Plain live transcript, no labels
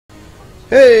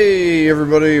Hey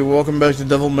everybody, welcome back to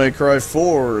Devil May Cry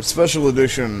 4 Special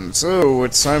Edition. So,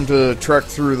 it's time to trek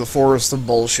through the forest of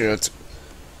bullshit.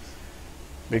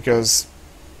 Because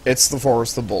it's the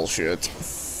forest of bullshit.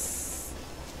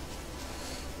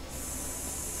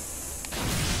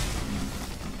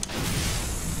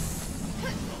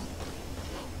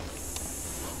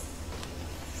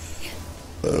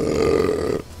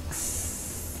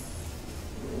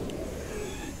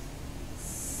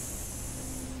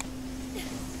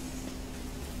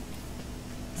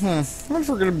 I wonder if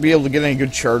we're gonna be able to get any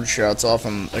good charge shots off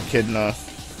on Echidna.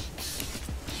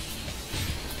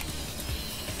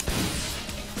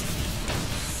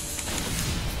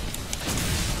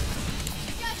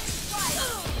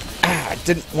 I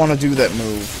didn't want to do that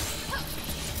move.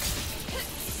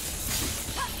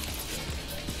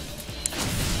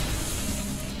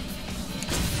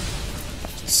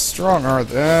 Strong, aren't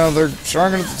they? They're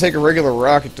strong enough to take a regular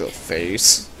rocket to the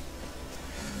face.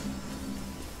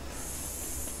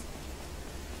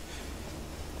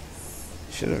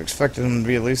 Should have expected him to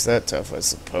be at least that tough, I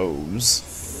suppose.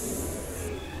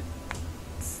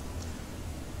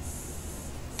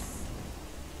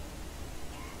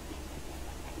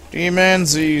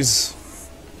 Demonsies.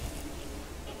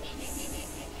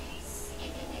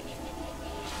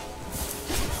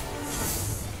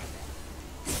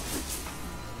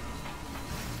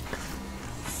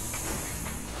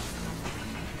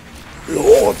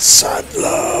 Lord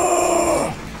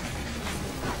Sadler.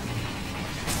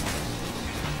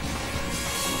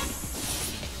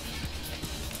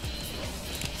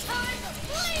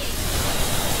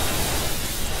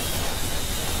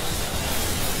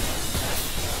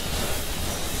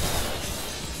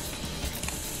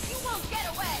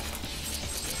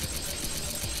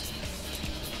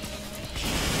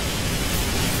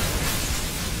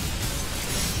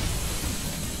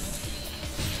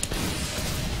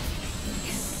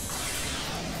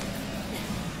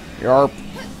 Yarp.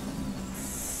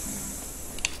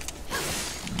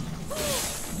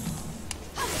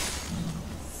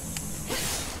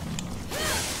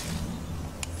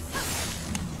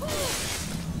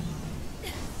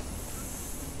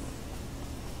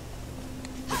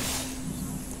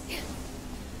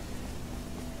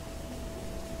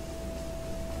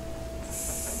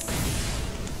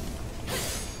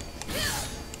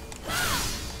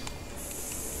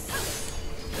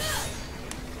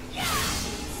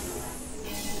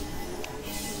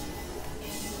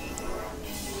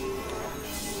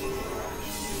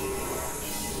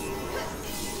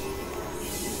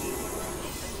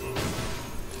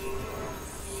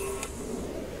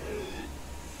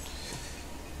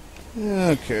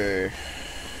 Okay.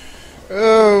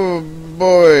 Oh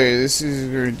boy, this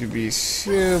is going to be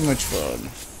so much fun.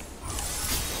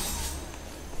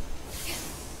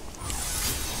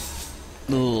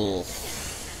 Ugh.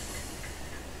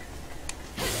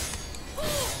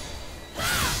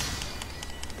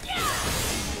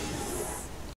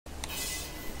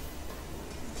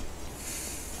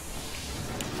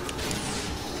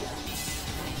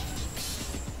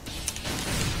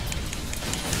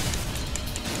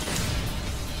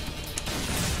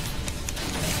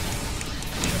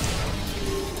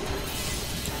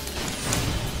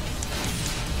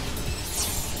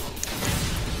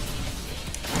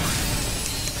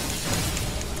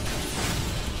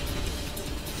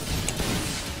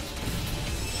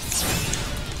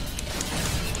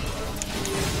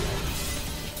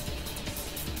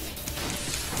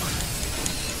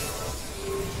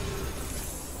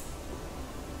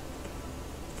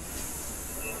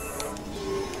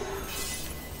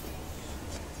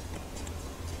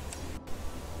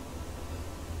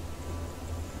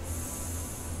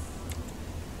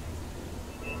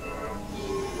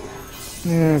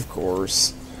 Yeah, of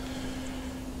course.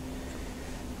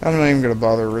 I'm not even gonna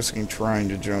bother risking trying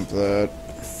to jump that.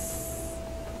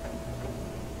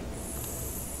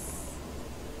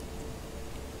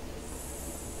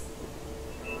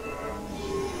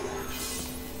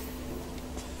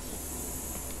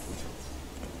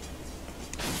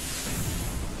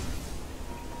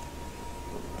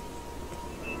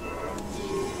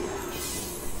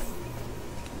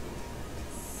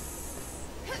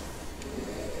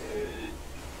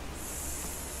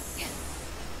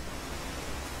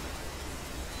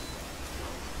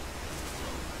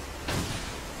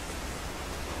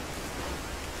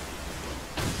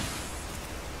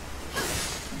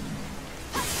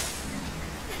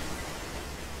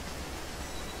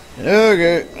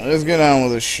 Okay, let's get on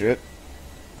with this shit.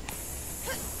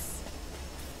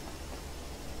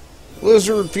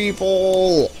 Lizard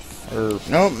people! Or,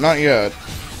 nope, not yet.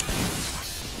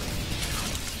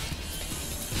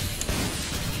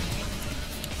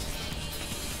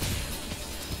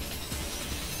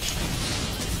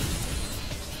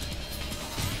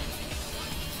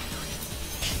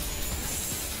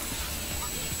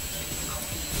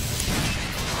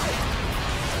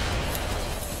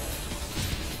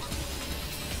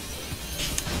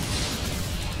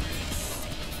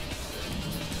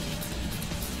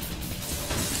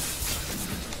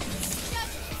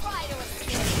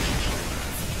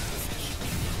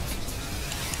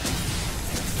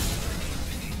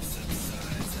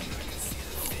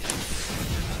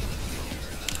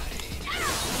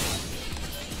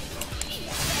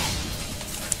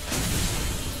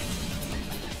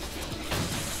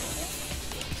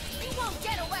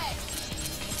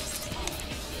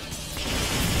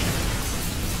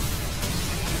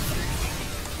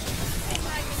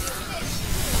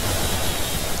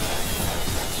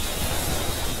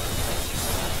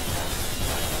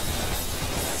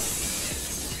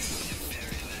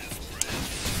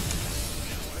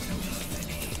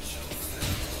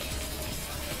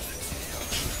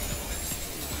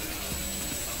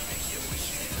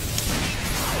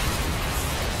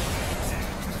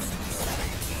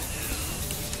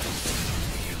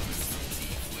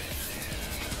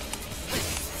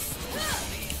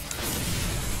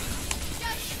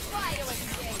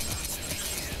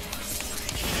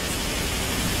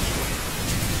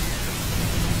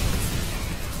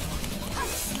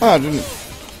 Oh, I didn't.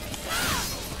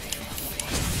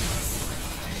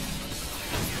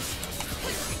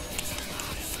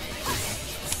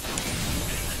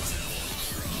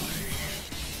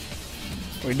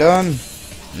 We done?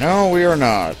 No, we are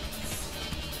not.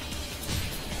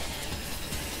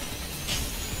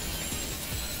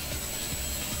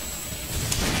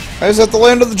 I was at the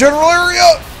land of the general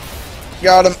area!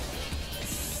 Got him.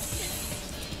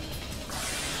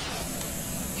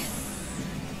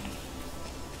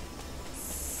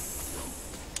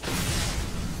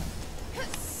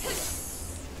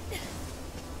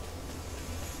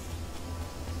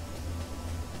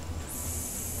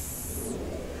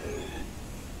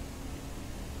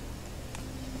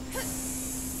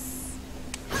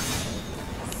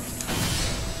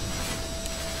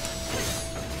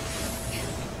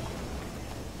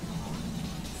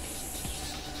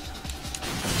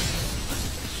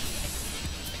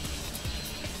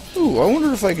 Ooh, I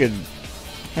wonder if I could...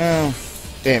 Oh,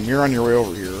 damn, you're on your way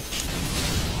over here.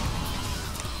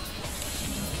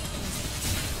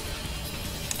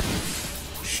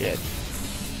 Shit.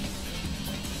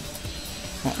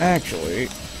 Well, actually...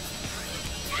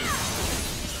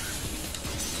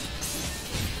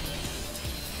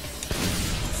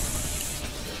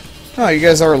 Oh, you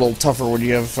guys are a little tougher when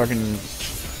you have fucking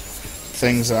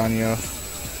things on you.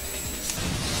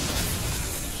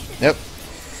 Yep.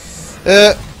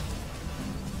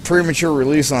 Premature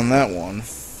release on that one.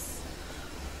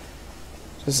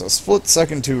 Just a split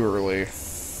second too early.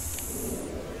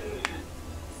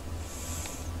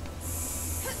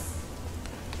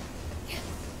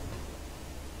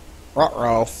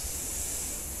 Ruh-roh.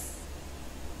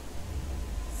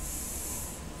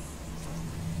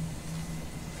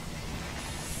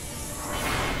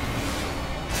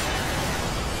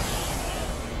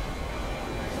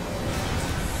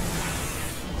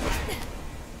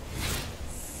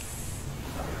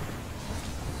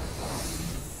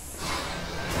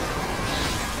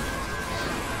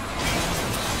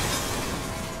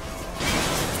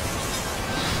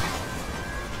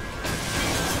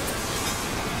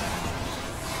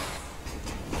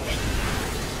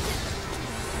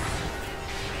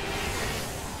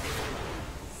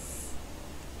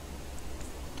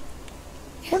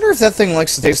 I wonder if that thing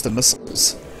likes to taste the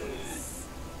missiles.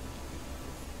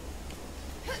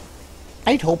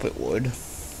 I'd hope it would.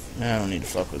 I don't need to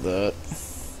fuck with that.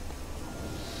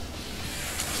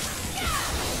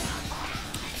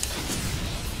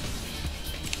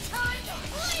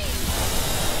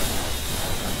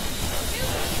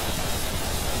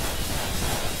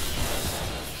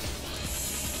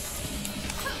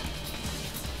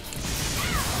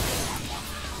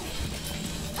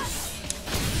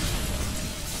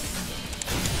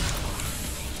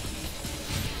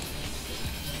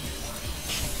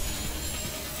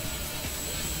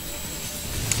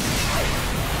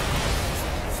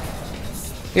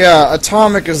 Yeah,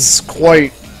 atomic is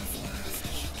quite...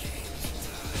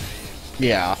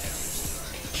 Yeah.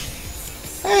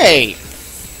 Hey!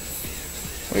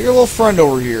 Well, your little friend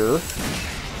over here.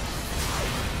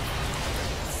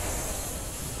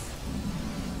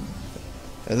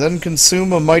 And then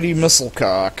consume a mighty missile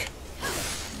cock.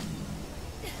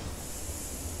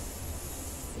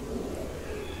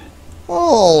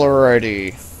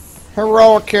 Alrighty.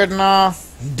 Heroic Echidna,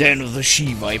 Den of the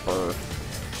She-Viper.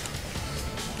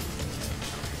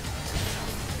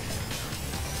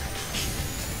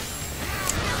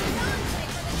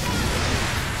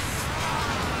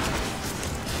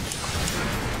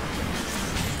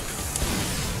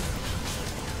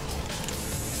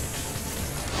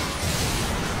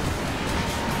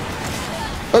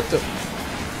 What the?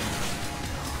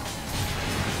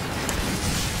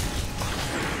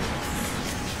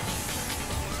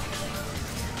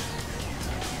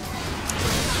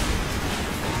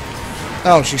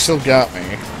 Oh, she still got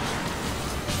me.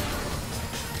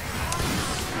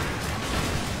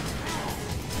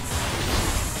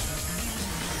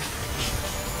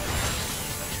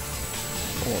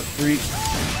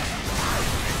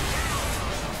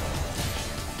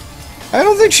 I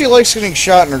don't think she likes getting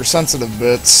shot in her sensitive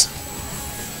bits.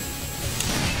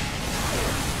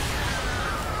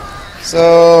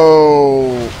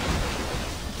 So...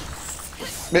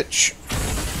 Bitch.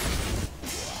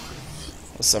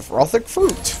 A Sephirotic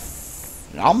fruit.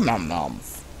 Nom nom nom.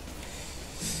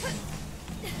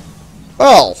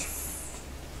 Well.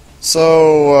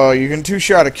 So, you can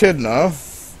two-shot Echidna.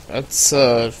 That's,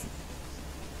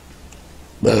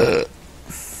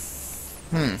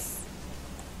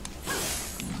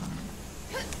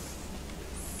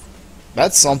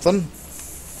 That's something.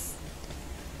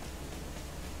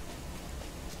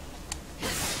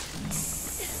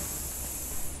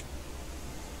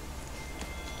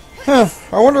 Huh,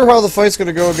 I wonder how the fight's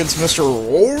gonna go against Mr.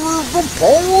 The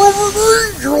Power of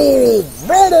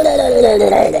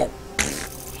an Angel!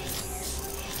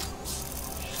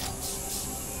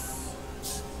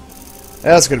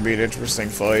 That's gonna be an interesting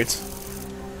fight.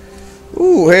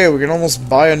 Ooh, hey, we can almost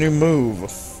buy a new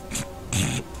move.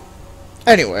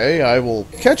 Anyway, I will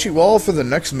catch you all for the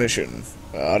next mission.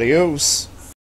 Adios.